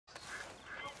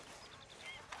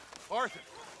Arthur,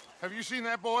 have you seen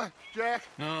that boy, Jack?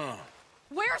 No.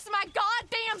 Where's my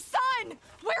goddamn son?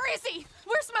 Where is he?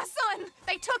 Where's my son?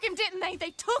 They took him, didn't they?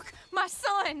 They took my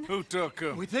son. Who took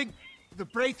him? We think the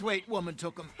Braithwaite woman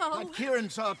took him. Oh. Kieran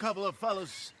saw a couple of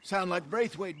fellows sound like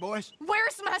Braithwaite boys.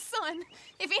 Where's my son?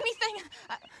 If anything,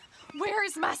 where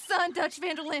is my son, Dutch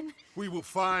Vanderlyn? We will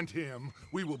find him,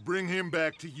 we will bring him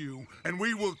back to you, and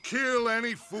we will kill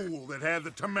any fool that had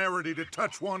the temerity to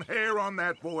touch one hair on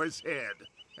that boy's head.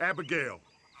 Abigail,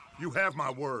 you have my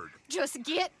word. Just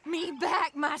get me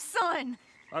back, my son.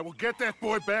 I will get that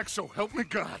boy back, so help me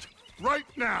God. Right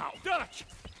now. Dutch!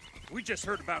 We just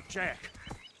heard about Jack.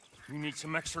 You need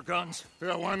some extra guns?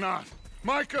 Yeah, why not?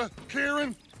 Micah,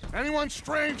 Kieran, anyone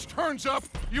strange turns up,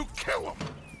 you kill him.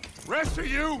 Rest of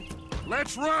you,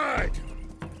 let's ride.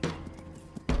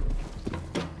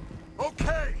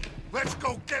 Okay, let's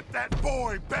go get that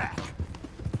boy back.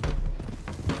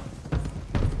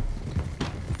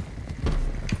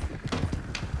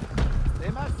 They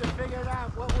must have figured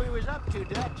out what we was up to,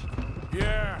 Dutch.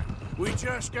 Yeah, we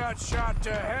just got shot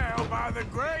to hell by the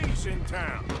Greys in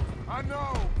town. I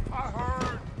know, I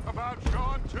heard about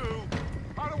John too.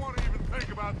 I don't want to even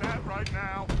think about that right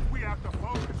now. We have to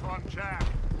focus on Jack.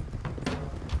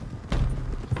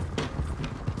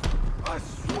 I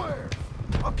swear,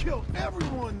 I'll kill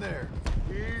everyone there.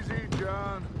 Easy,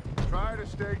 John. Try to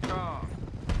stay calm.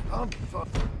 I'm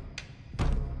fucked.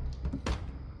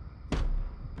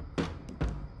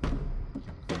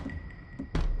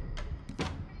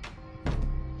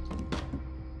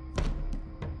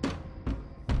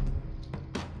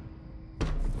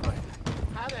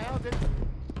 How the hell did...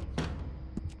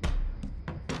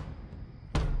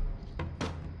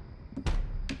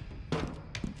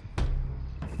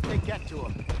 they get to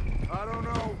him? I don't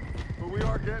know, but we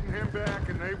are getting him back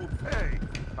and they will pay.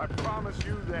 I promise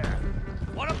you that.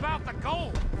 What about the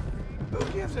gold? Who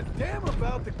gives a damn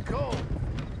about the gold?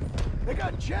 They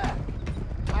got Jack.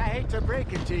 I hate to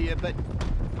break it to you, but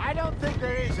I don't think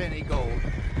there is any gold.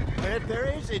 And if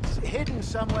there is, it's hidden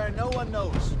somewhere no one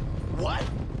knows. What?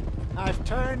 I've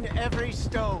turned every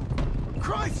stone.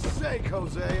 Christ's sake,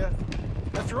 Hosea.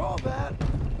 After all that,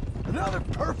 another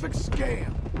perfect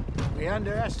scam. We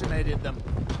underestimated them.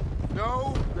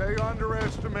 No, they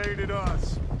underestimated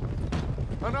us.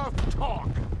 Enough talk.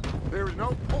 There is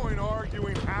no point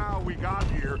arguing how we got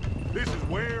here. This is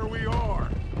where we are.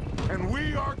 And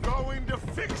we are going to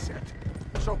fix it.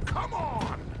 So come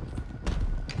on!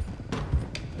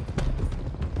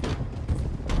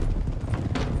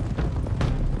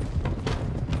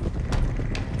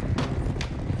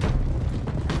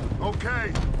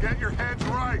 Okay, get your heads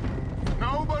right.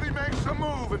 Nobody makes a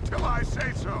move until I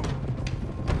say so.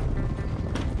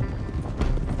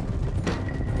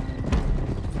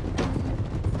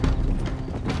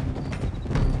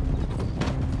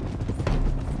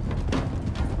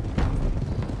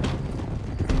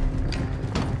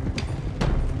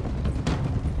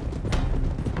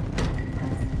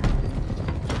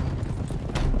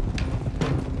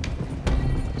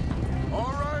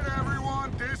 All right,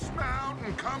 everyone, dismount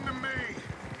and come to me.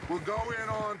 We'll go in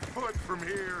on foot from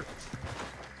here.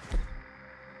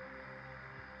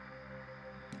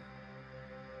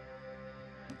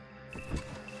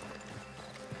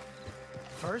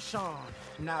 First Sean,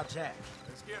 now Jack.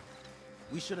 Let's get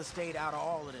We should have stayed out of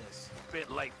all of this. a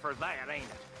bit late for that, ain't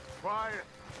it? Quiet.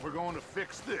 We're going to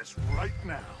fix this right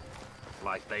now.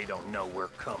 Like they don't know we're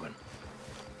coming.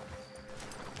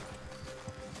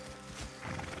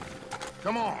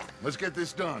 Come on, let's get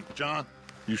this done. John,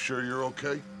 you sure you're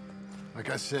okay? Like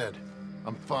I said,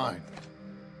 I'm fine.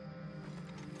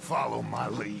 Follow my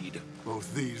lead.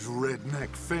 Both these redneck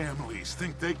families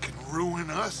think they can ruin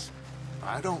us?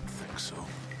 I don't think so.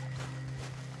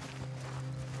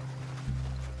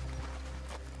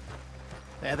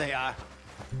 There they are.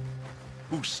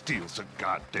 Who steals a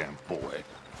goddamn boy?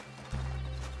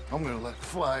 I'm gonna let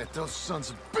fly at those sons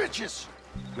of bitches!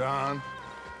 Don,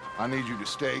 I need you to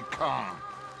stay calm.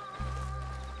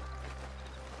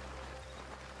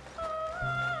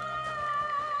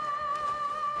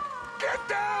 Get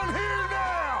down here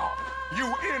now,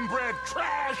 you inbred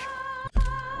trash!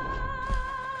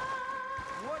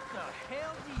 What the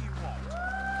hell do you want?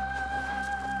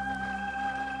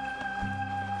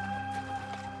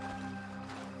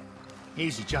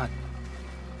 Easy, John.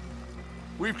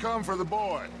 We've come for the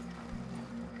boy.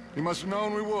 You must have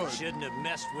known we would. Shouldn't have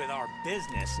messed with our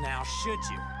business now, should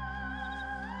you?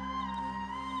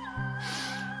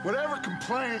 Whatever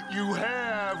complaint you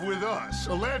have with us,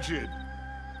 alleged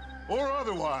or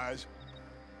otherwise,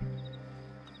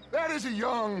 that is a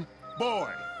young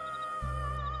boy.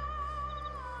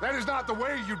 That is not the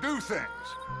way you do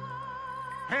things.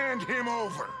 Hand him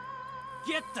over.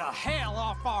 Get the hell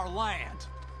off our land!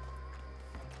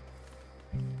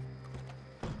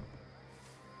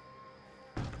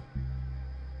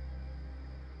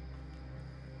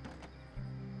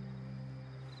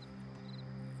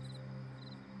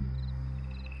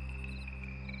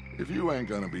 If you ain't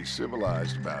gonna be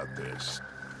civilized about this...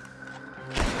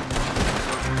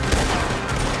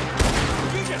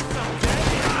 You just so dead!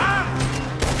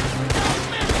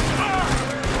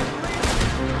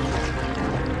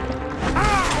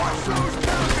 Watch those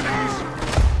balconies!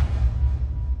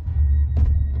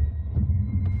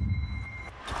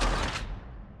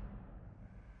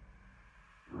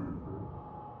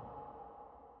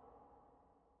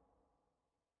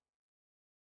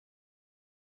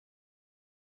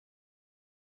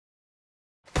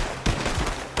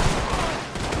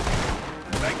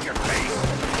 Make your face!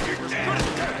 You're dead!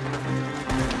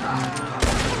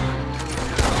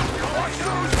 Watch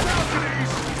those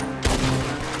balconies!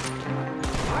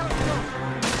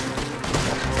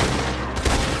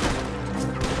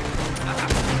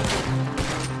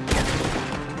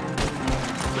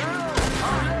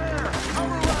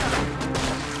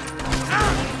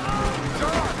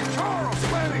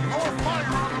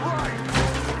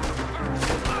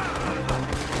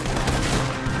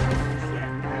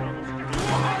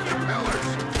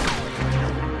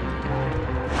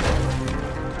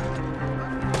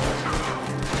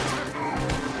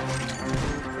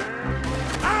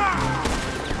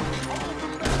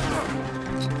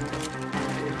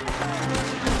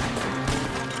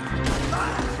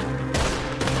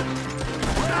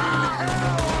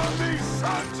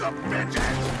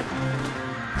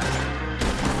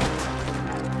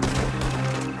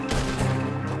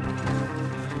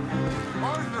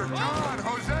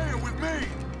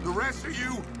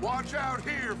 Watch out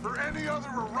here for any other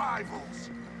arrivals.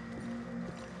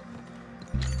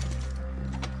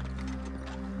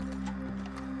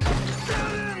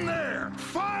 Get in there!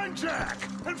 Find Jack!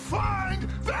 And find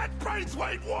that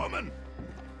Braithwaite woman!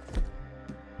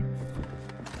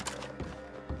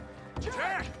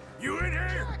 Jack! You in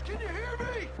here? Jack, can you hear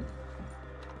me?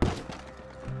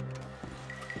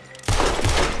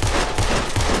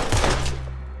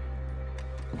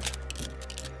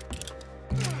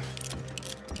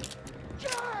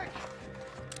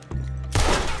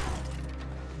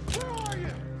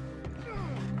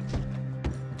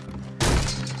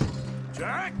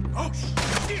 Jack? Oh,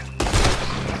 shit!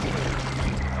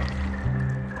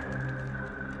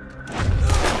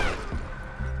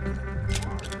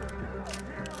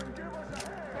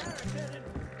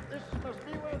 This must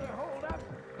be where they hold up.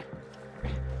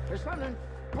 There's something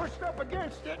pushed up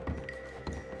against it.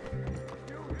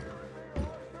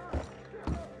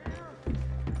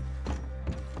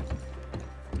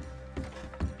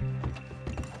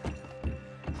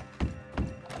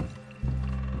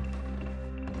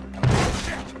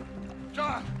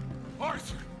 John!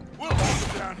 Arthur! We'll hold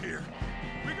them down here.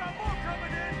 We got more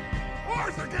coming in!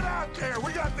 Arthur, get out there!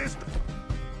 We got this...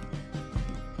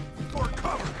 for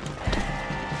cover!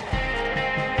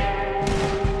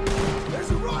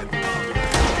 There's a rifle over there!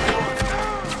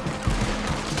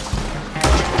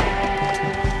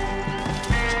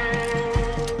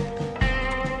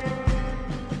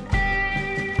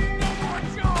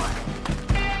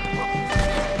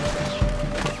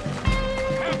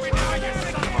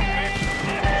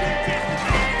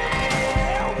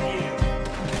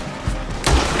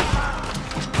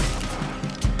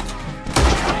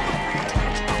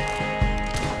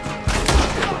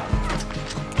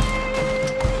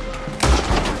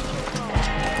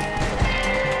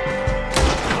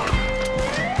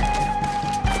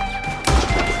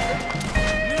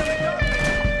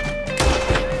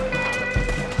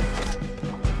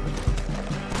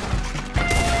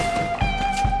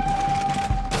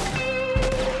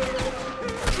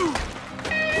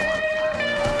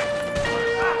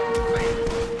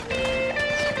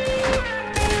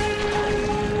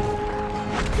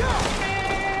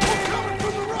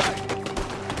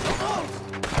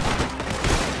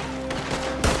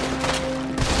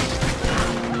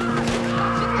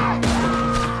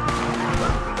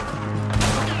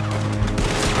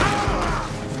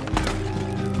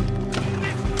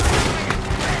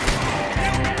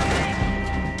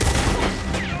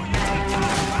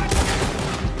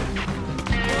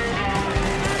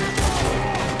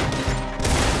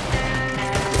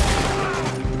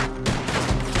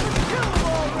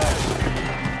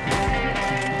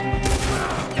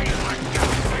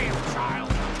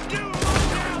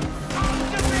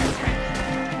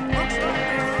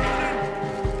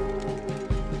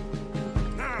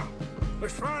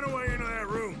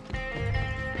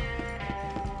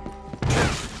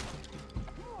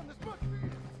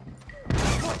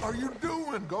 are you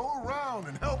doing? Go around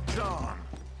and help John.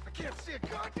 I can't see a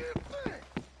goddamn thing!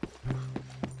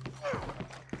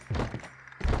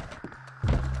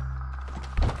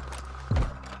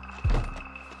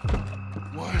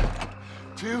 1,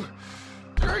 2,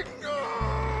 3.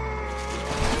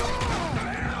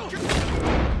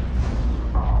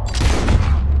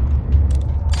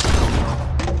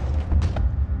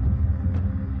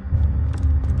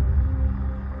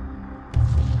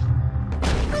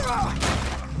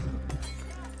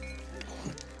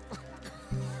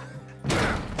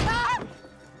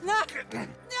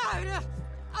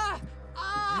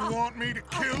 You want me to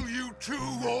kill you too,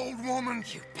 old woman?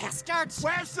 You bastards!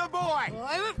 Where's the boy?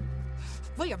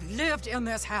 We have lived in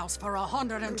this house for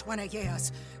 120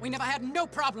 years. We never had no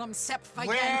problems except for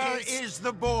Where Yankees. is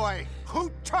the boy?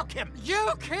 Who took him?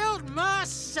 You killed my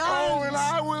son! Oh, and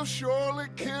I will surely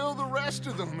kill the rest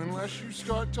of them unless you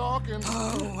start talking.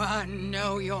 Oh, I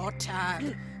know your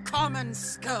type. Common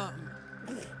scum.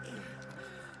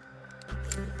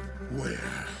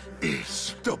 Where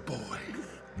is the boy?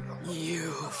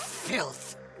 You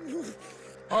filth.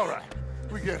 All right,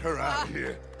 we get her out of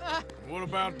here. What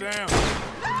about them?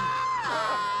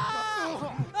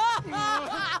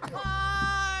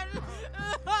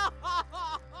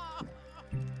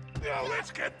 Now let's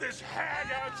get this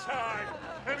hag outside.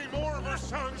 Any more of her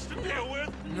sons to deal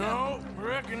with? No,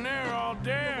 reckon they're all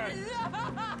dead.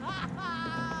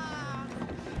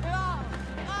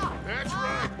 That's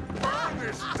right. Burn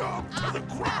this dump to the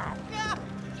ground.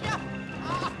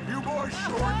 You boys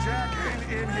short jack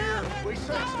in here. We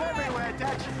searched everywhere,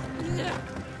 Dutch.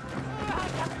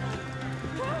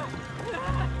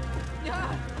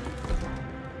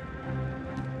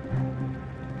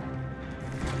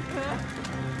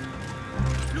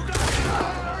 You got it,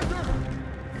 Arthur.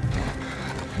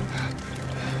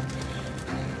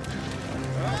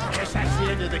 Guess that's the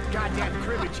end of the goddamn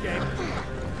cribbage game.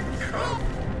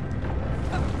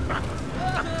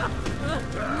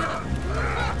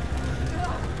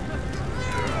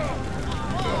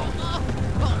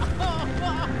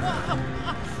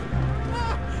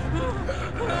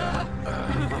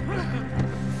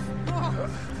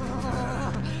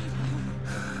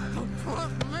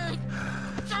 Put me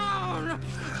down!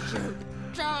 You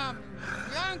dumb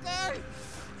Yankee!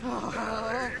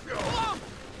 There you go.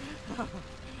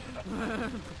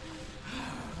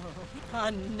 I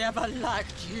never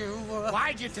liked you.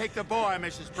 Why'd you take the boy,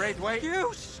 Mrs. Braithwaite?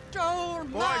 You stole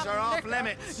my Boys are off liquor.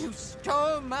 limits. You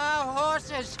stole my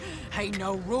horses. Ain't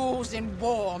no rules in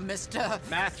war, mister.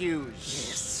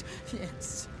 Matthews.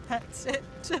 Yes, that's it.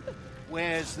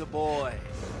 Where's the boy?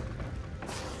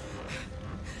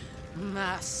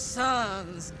 My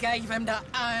sons gave him to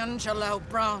Angelo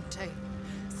Bronte.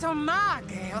 So my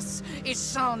guess is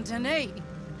Saint Denis.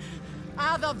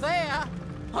 Either there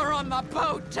or on the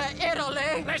boat to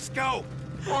Italy. Let's go.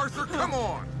 Arthur, come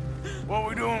on. What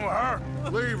we doing with her?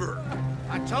 Leave her.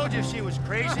 I told you she was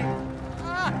crazy.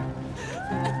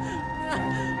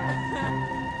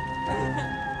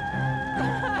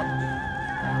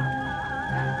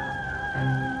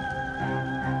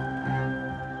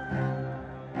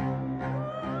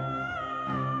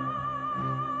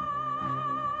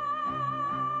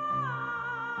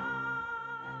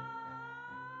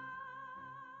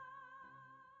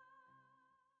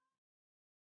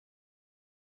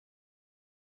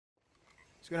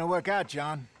 It's gonna work out,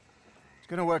 John. It's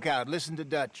gonna work out. Listen to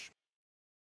Dutch.